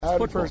How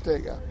did first day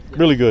go?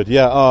 Really good,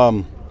 yeah.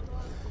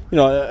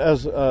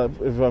 As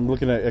if I'm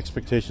looking at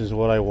expectations of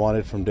what I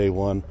wanted from day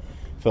one,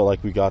 felt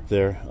like we got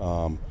there.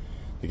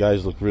 The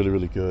guys look really,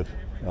 really good,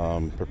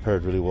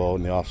 prepared really well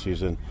in the off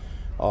season.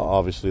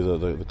 Obviously,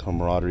 the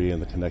camaraderie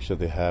and the connection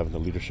that they have and the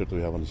leadership that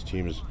we have on this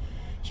team is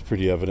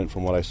pretty evident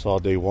from what I saw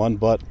day one.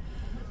 But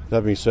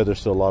that being said, there's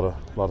still a lot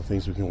of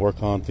things we can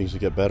work on, things to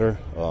get better.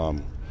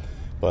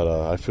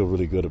 But I feel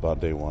really good about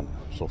day one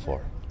so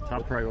far.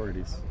 Top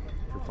priorities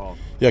for fall?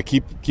 Yeah,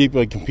 keep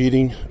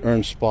competing,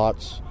 earn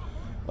spots,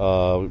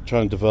 trying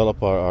to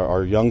develop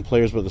our young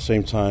players, but at the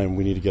same time,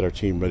 we need to get our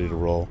team ready to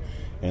roll.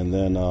 And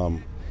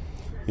then,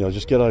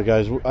 just get our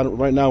guys.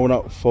 Right now, we're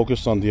not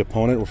focused on the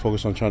opponent. We're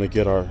focused on trying to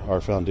get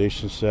our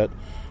foundation set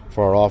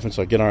for our offense,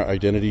 get our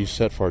identity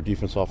set for our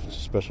defense, offense,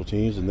 and special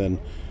teams, and then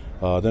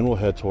we'll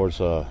head towards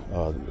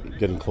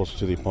getting closer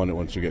to the opponent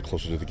once we get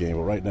closer to the game.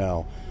 But right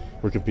now,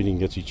 we're competing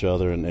against each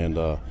other,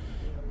 and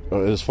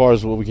as far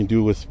as what we can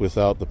do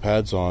without the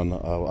pads on,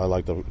 I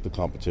like the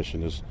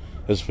competition.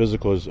 As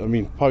physical as,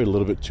 probably a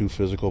little bit too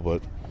physical,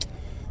 but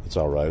it's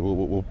all right.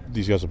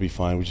 These guys will be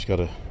fine. We just got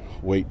to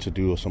wait to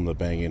do some of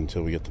the banging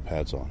until we get the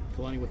pads on.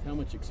 Kalani, with how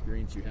much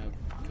experience you have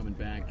coming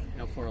back,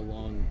 how far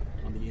along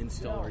on the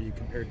install are you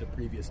compared to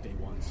previous day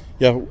ones?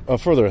 Yeah,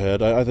 further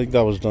ahead. I think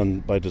that was done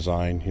by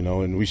design,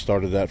 and we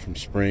started that from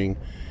spring,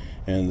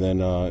 and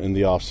then in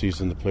the off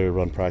season, the player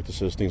run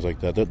practices, things like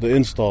that. The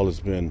install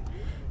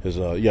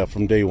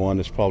from day one.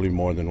 It's probably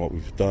more than what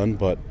we've done,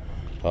 but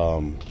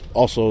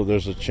also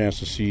there's a chance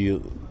to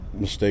see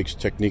mistakes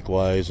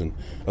technique-wise and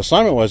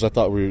assignment-wise. I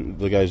thought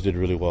the guys did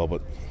really well,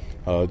 but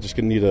just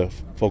going to need to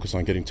focus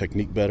on getting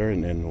technique better,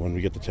 and when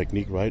we get the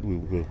technique right,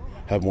 we'll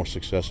have more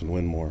success and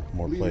win more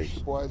plays.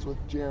 Leadership-wise with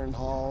Jaren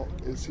Hall,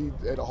 is he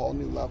at a whole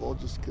new level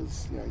just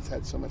because he's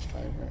had so much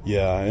time here?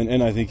 Yeah,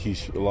 and I think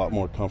he's a lot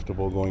more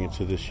comfortable going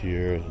into this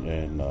year,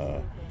 and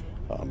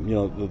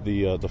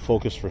the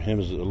focus for him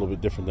is a little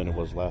bit different than it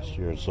was last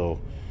year. So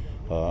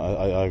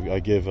I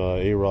give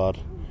A-Rod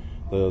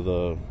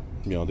the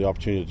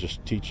opportunity to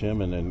just teach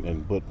him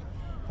and put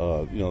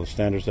the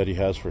standards that he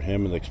has for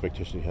him and the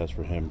expectation he has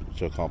for him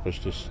to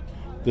accomplish this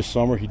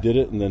summer. He did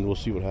it, and then we'll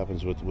see what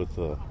happens with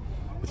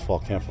fall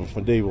camp.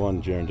 From day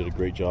one, Jaren did a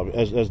great job,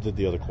 as did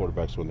the other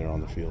quarterbacks when they're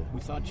on the field.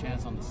 We saw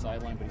Chaz on the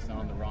sideline, but he's not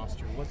on the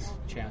roster. What's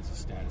Chaz's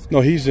status?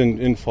 No, he's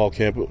in fall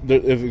camp.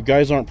 If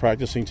guys aren't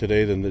practicing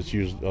today, then it's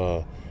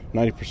usually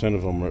 90%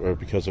 of them are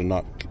because they're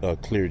not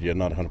cleared yet,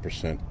 not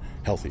 100%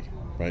 healthy,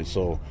 right?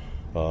 So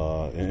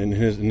in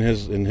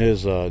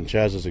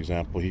Chaz's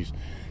example,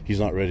 he's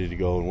not ready to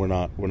go, and we're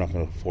not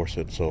going to force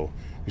it. So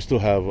we still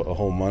have a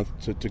whole month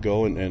to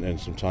go and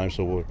some time.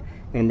 So we're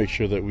going to make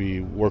sure that we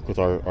work with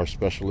our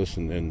specialists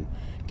and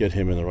get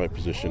him in the right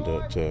position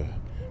to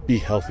be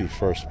healthy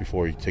first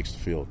before he takes the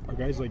field. Are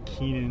guys like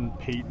Keenan,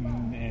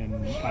 Peyton,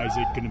 and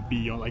Isaac going to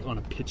be on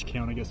a pitch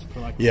count, I guess?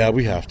 Yeah,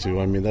 we have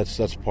to.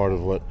 That's part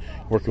of what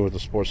working with the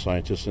sports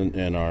scientists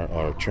and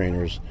our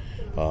trainers.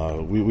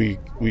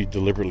 We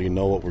deliberately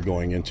know what we're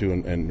going into,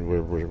 and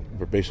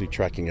we're basically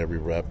tracking every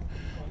rep,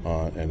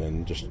 and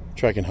then just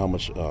tracking how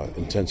much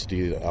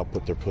intensity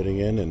output they're putting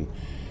in, and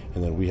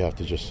then we have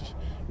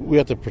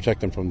to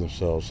protect them from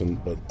themselves.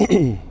 But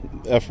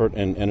effort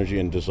and energy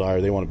and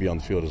desire, they want to be on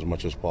the field as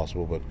much as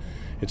possible. But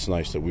it's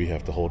nice that we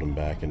have to hold them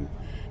back and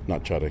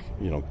not try to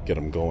get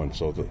them going.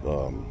 So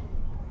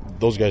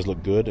those guys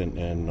look good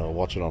and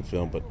watch it on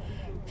film. But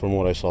from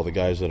what I saw, the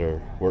guys that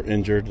were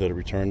injured that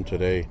returned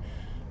today,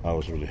 I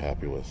was really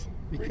happy with.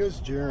 Because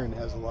Jaren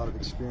has a lot of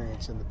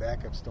experience and the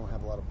backups don't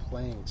have a lot of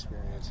playing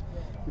experience,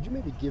 would you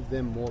maybe give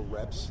them more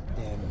reps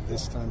in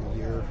this time of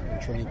year in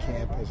training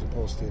camp as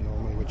opposed to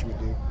normally what you would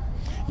do?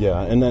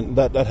 Yeah, and then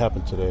that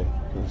happened today.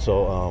 And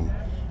so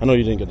I know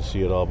you didn't get to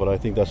see it all, but I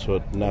think that's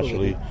what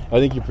naturally, I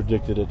think you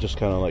predicted it, just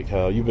kind of like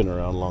how you've been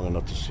around long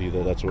enough to see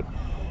that's what,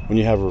 when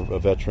you have a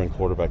veteran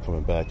quarterback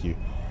coming back,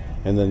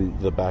 and then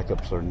the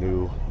backups are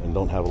new and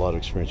don't have a lot of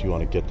experience, you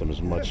want to get them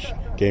as much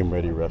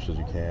game-ready reps as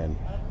you can,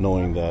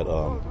 knowing that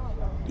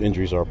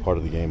injuries are a part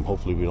of the game.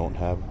 Hopefully we don't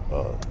have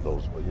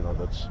those, but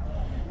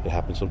it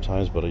happens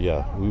sometimes. But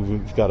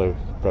we've got to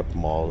prep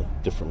them all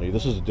differently.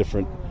 This is a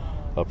different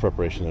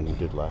preparation than we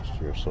did last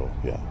year. So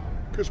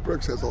Chris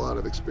Brooks has a lot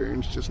of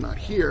experience, just not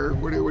here.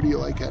 What do you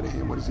like out of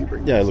him? What does he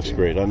bring? Yeah, it looks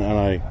great, and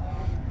I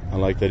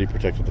like that he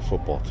protected the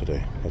football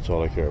today. That's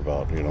all I care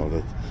about.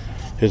 That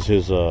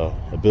his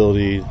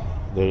ability.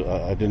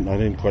 I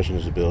didn't question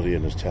his ability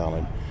and his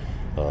talent.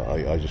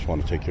 I just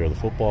want to take care of the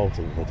football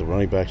with the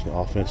running backs and the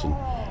offense. And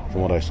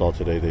from what I saw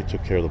today, they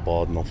took care of the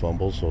ball, no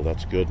fumbles, so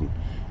that's good. And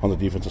on the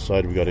defensive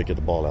side, we got to get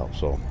the ball out.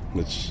 So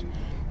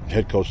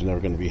head coach is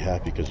never going to be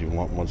happy because you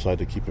want one side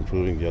to keep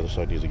improving, the other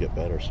side needs to get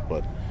better.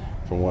 But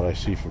from what I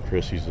see from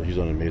Chris, he's done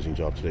an amazing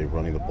job today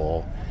running the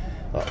ball.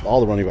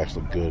 All the running backs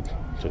look good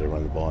today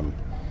running the ball. And,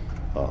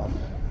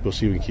 we'll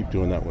see if we can keep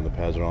doing that when the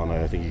pads are on.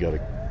 I think you got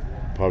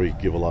to probably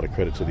give a lot of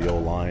credit to the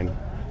O-line,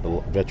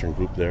 the veteran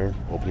group there,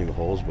 opening the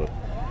holes. But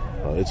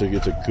it's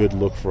a good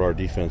look for our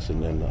defense,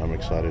 and I'm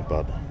excited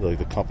about the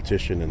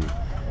competition and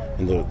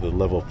the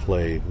level of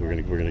play, we're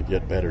gonna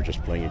get better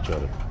just playing each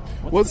other.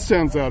 What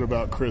stands out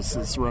about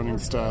Chris's running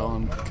style?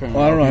 And kind of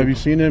I don't know. Have you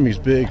seen him? He's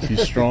big.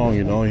 He's strong.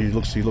 You know, he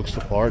looks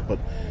the part. But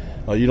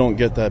you don't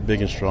get that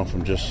big and strong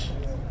from just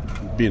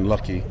being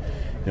lucky.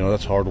 You know,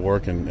 that's hard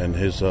work and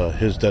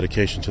his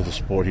dedication to the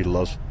sport. He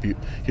loves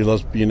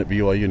being at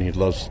BYU, and he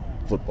loves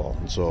football.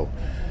 And so,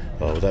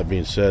 with that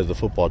being said, the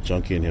football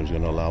junkie in him is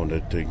going to allow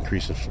him to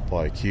increase his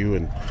football IQ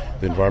and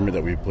the environment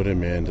that we put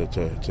him in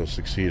to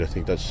succeed. I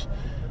think that's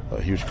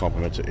a huge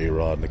compliment to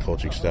A-Rod and the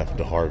coaching staff and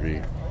to Harvey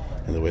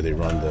and the way they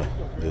run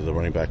the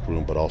running back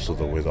room, but also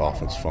the way the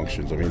offense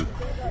functions. I mean,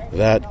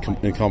 that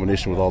in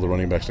combination with all the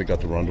running backs that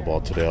got to run the ball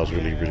today, I was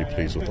really, really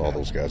pleased with all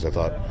those guys. I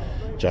thought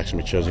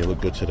Jackson McChesney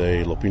looked good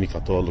today. Lopini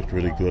Katoa looked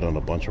really good on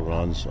a bunch of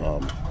runs.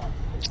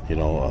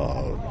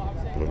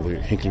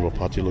 Hinckley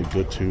Ropati looked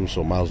good too.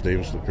 So Miles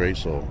Davis looked great.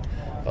 So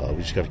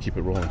we just got to keep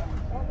it rolling.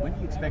 When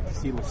do you expect to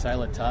see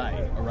Lasila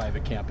Tai arrive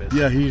at campus?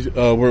 Yeah, he's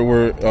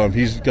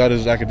got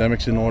his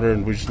academics in order,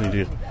 and we just need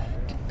to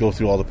go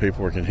through all the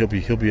paperwork, and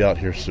he'll be out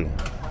here soon.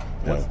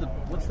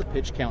 What's the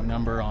pitch count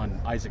number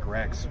on Isaac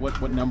Rex?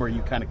 What number are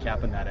you kind of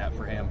capping that at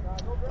for him?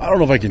 I don't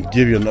know if I can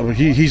give you a number.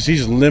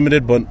 He's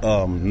limited, but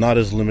not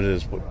as limited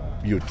as what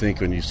you would think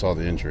when you saw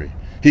the injury.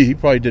 He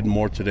probably did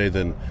more today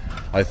than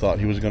I thought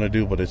he was going to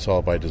do, but it's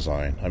all by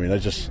design. I mean, I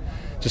just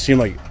seemed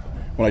like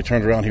when I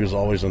turned around, he was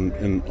always on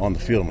the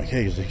field. I'm like,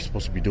 hey, he's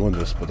supposed to be doing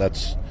this, but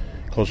that's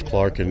Coach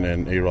Clark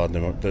and A-Rod.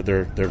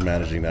 They're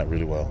managing that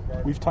really well.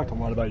 We've talked a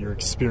lot about your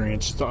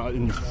experience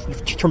in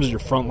terms of your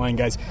frontline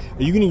guys.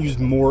 Are you going to use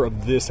more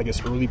of this, I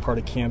guess, early part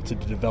of camp to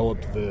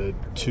develop the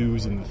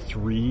 2s and the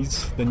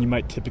 3s than you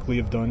might typically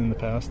have done in the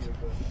past?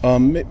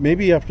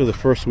 Maybe after the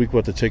first week,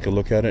 we'll have to take a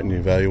look at it and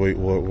evaluate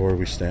where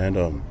we stand.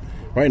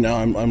 Right now,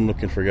 I'm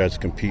looking for guys to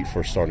compete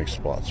for starting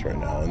spots right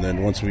now. And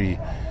then once we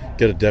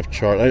get a depth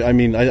chart, I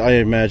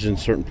imagine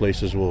certain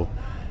places will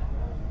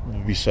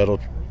be settled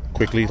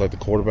quickly, like the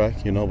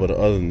quarterback, you know. But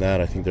other than that,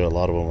 I think there are a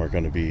lot of them are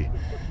going to be,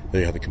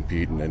 they have to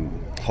compete,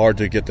 and hard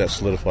to get that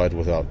solidified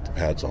without the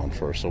pads on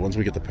first. So once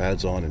we get the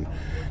pads on and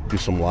do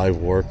some live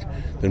work,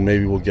 then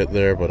maybe we'll get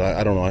there. But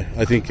I don't know.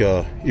 I think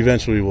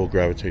eventually we'll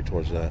gravitate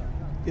towards that.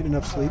 Get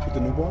enough sleep with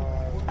the newborn?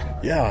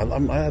 Yeah,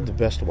 I had the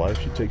best wife.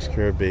 She takes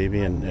care of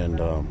baby, and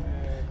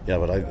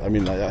but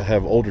I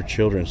have older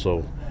children,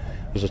 so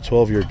there's a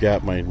 12-year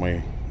gap.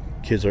 My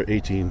kids are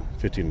 18,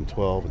 15, and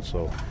 12, and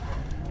so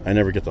I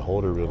never get to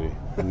hold her really.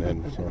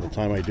 And so the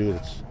time I do,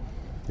 it's,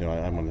 you know,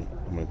 I'm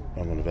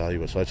gonna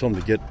value it. So I told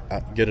them to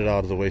get it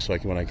out of the way so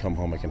when I come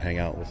home, I can hang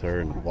out with her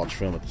and watch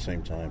film at the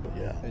same time. But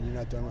yeah. And you're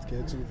not done with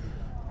kids?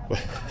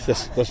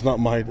 That's not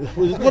my.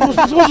 What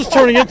was this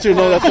turning into?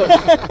 No,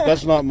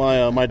 that's not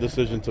my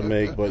decision to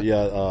make. But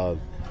yeah,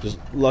 just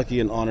lucky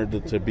and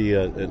honored to be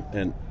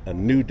a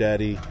new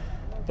daddy,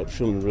 but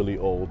feeling really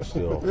old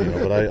still. You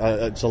know,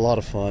 but it's a lot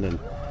of fun, and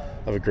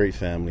I have a great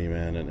family,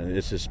 man, and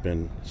it's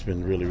been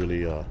really,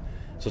 really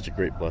such a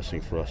great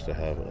blessing for us to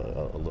have.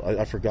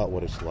 I forgot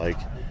what it's like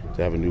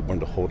to have a newborn,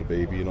 to hold a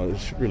baby. You know,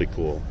 it's really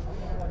cool.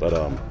 But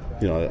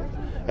you know,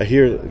 I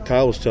hear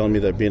Kyle was telling me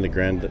that being a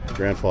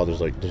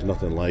grandfather's like there's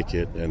nothing like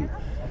it, and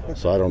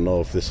so I don't know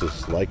if this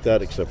is like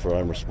that, except for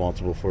I'm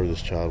responsible for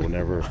this child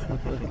whenever,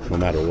 no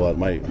matter what.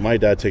 My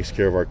dad takes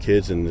care of our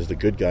kids and is the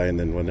good guy, and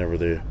then whenever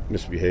they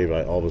misbehave,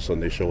 all of a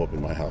sudden they show up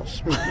in my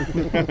house.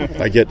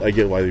 I get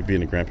why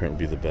being a grandparent would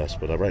be the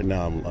best, but right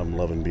now I'm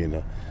loving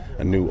being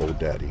a new old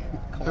daddy.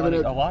 A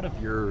lot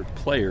of your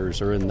players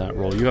are in that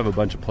role. You have a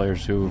bunch of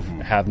players who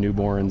have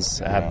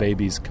newborns, have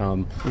babies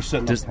come. We're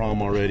setting up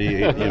prom already,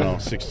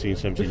 16,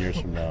 17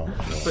 years from now.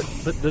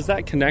 But does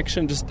that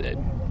connection, just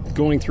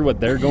going through what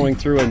they're going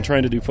through and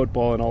trying to do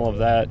football and all of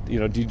that, do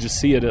you just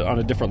see it on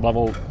a different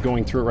level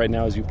going through it right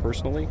now as you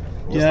personally?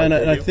 Yeah, and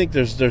I think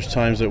there's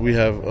times that we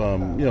have,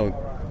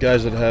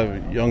 guys that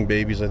have young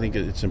babies. I think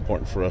it's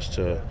important for us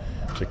to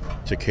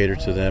cater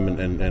to them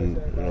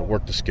and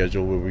work the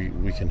schedule where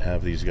we can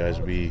have these guys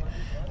be.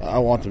 I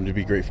want them to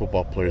be great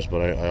football players, but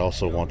I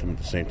also want them at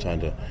the same time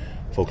to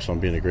focus on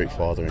being a great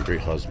father and great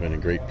husband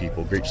and great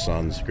people, great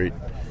sons, great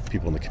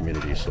people in the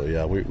community. So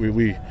yeah,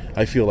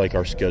 I feel like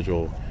our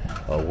schedule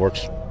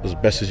works as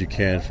best as you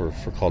can for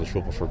college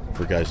football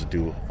for guys to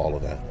do all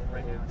of that.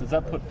 Does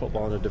that put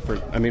football in a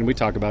different? I mean, we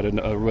talk about it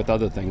with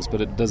other things,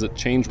 but does it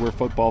change where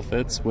football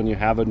fits when you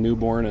have a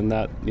newborn and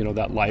that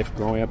that life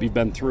growing up? You've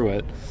been through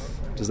it.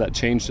 Does that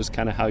change just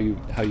kind of how you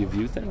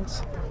view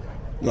things?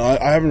 No,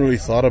 I haven't really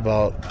thought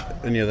about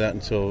any of that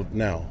until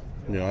now.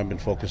 I've been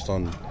focused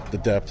on the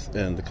depth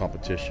and the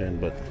competition,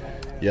 but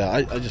yeah,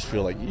 I just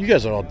feel like you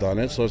guys are all done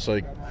it, so it's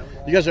like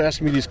you guys are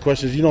asking me these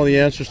questions you know the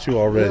answers to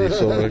already,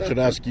 so I should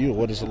ask you,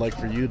 what is it like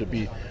for you to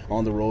be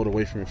on the road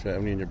away from your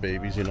family and your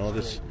babies?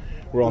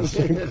 We're on the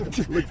same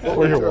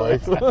for your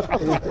wife.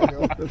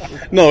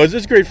 No,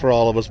 it's great for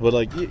all of us, but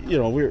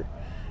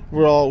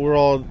we're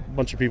all a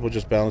bunch of people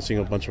just balancing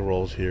a bunch of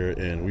roles here,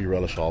 and we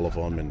relish all of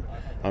them, and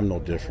I'm no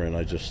different.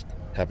 I just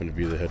happen to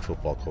be the head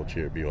football coach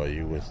here at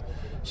BYU with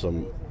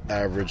some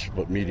average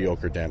but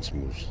mediocre dance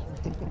moves.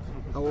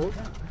 How old?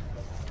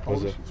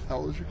 How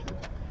old is your kid?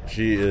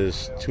 She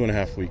is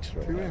 2.5 weeks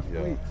right 2.5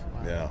 now. weeks.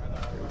 Yeah.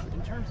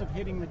 In terms of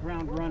hitting the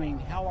ground running,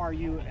 how are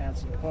you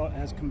as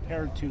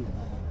compared to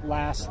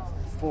last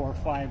 4 or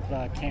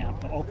 5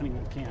 camp, the opening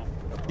of camp?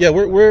 Yeah,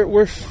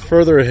 we're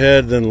further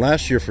ahead than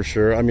last year for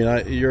sure. I mean,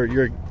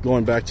 you're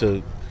going back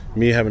to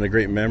me having a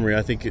great memory.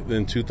 I think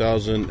in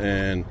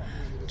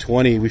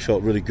 2020 we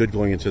felt really good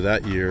going into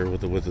that year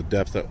with the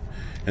depth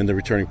and the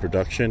returning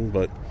production.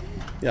 But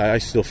yeah, I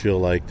still feel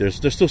like there's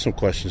still some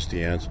questions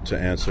to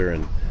answer,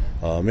 and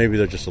maybe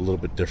they're just a little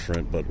bit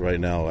different. But right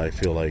now, I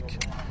feel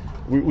like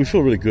we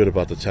feel really good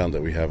about the talent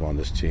that we have on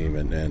this team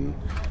and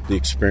the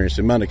experience,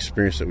 the amount of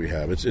experience that we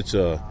have. It's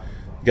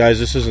guys,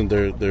 this isn't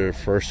their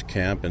first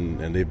camp,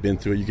 and they've been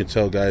through it. You can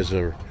tell guys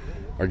are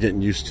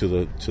getting used to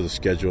the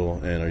schedule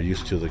and are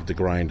used to the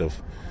grind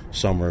of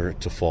summer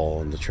to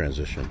fall and the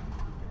transition.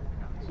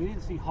 We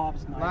didn't see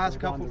Hobbs Knight Last on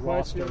couple the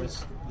roster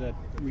questions. as the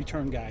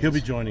return guy. He'll be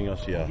joining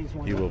us. Yeah, He's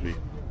one he of will those. be.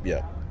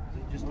 Yeah.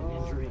 Just an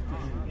injury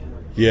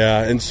thing.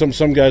 Yeah, and some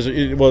guys.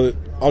 Well,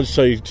 I'll just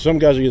tell you, some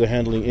guys are either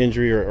handling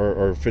injury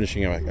or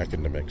finishing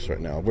academics right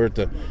now. We're at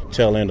the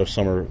tail end of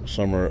summer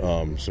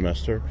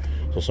semester,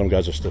 so some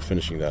guys are still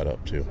finishing that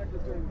up too.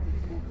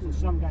 So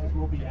some guys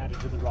will be added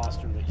to the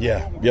roster. This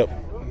year. Yeah.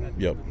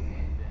 Yep.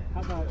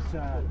 How about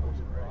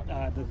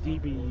the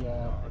DB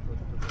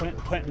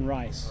Quentin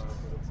Rice?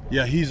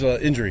 Yeah, he's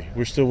injury.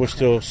 We're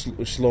still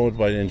slowed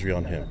by the injury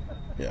on him.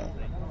 Yeah.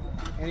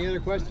 Any other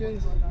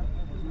questions?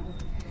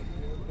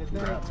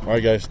 All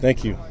right, guys.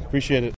 Thank you. Appreciate it.